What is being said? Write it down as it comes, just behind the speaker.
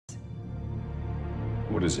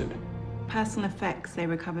What is it? Personal effects they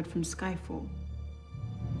recovered from Skyfall.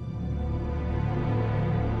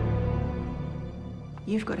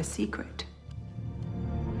 You've got a secret.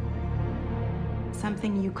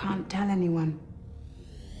 Something you can't tell anyone.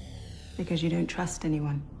 Because you don't trust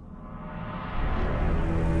anyone.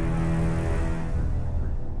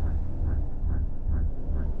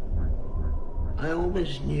 I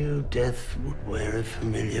always knew death would wear a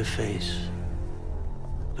familiar face.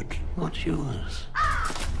 But not yours.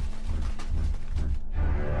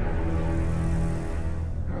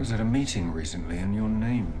 I was at a meeting recently and your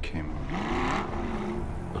name came up.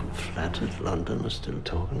 I'm flattered London is still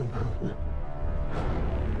talking about it.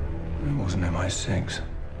 It wasn't MI6.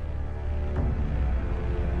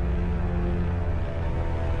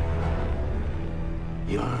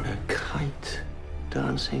 You're a kite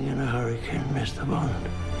dancing in a hurricane, Mr. Bond.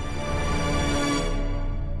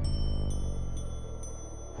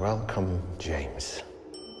 Welcome, James.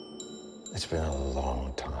 It's been a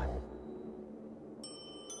long time.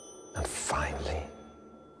 And finally,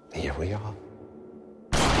 here we are.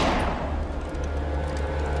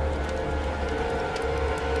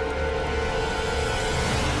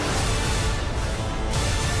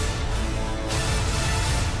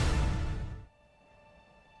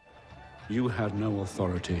 You had no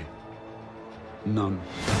authority. None.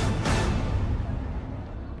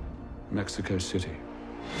 Mexico City.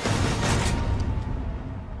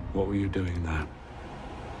 What were you doing there?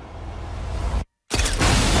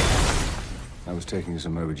 I was taking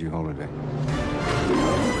some overdue holiday.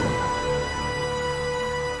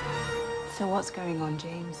 So what's going on,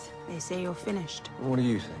 James? They say you're finished. What do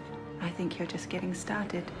you think? I think you're just getting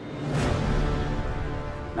started.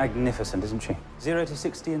 Magnificent, isn't she? 0 to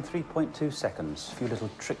 60 in 3.2 seconds. A few little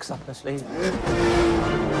tricks up her sleeve.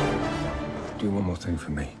 Do one more thing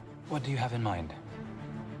for me. What do you have in mind?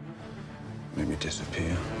 Maybe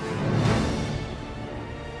disappear.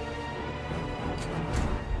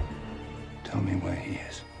 Tell me where he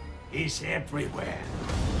is. He's everywhere.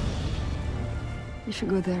 If you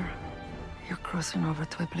go there, you're crossing over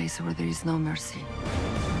to a place where there is no mercy.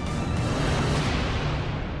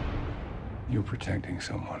 You're protecting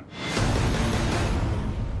someone.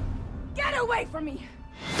 Get away from me!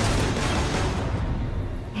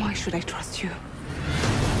 Why should I trust you?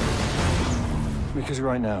 Because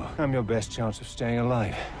right now, I'm your best chance of staying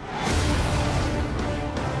alive.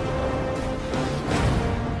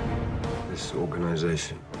 This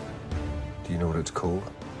organization, do you know what it's called?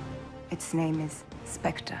 Its name is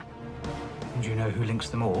Spectre. And do you know who links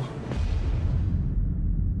them all?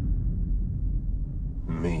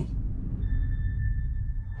 Me.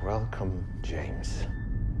 Welcome, James.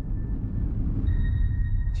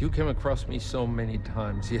 You came across me so many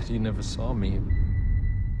times, yet you never saw me.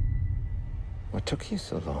 What took you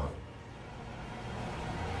so long?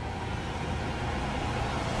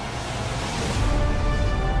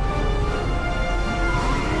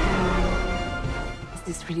 Is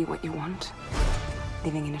this really what you want?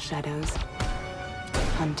 Living in the shadows?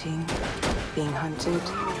 Hunting? Being hunted?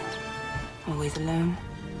 Always alone?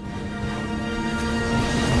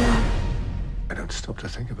 I don't stop to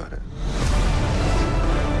think about it.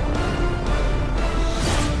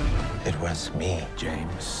 It was me,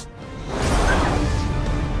 James.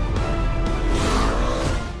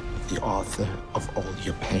 The author of all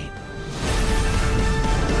your pain.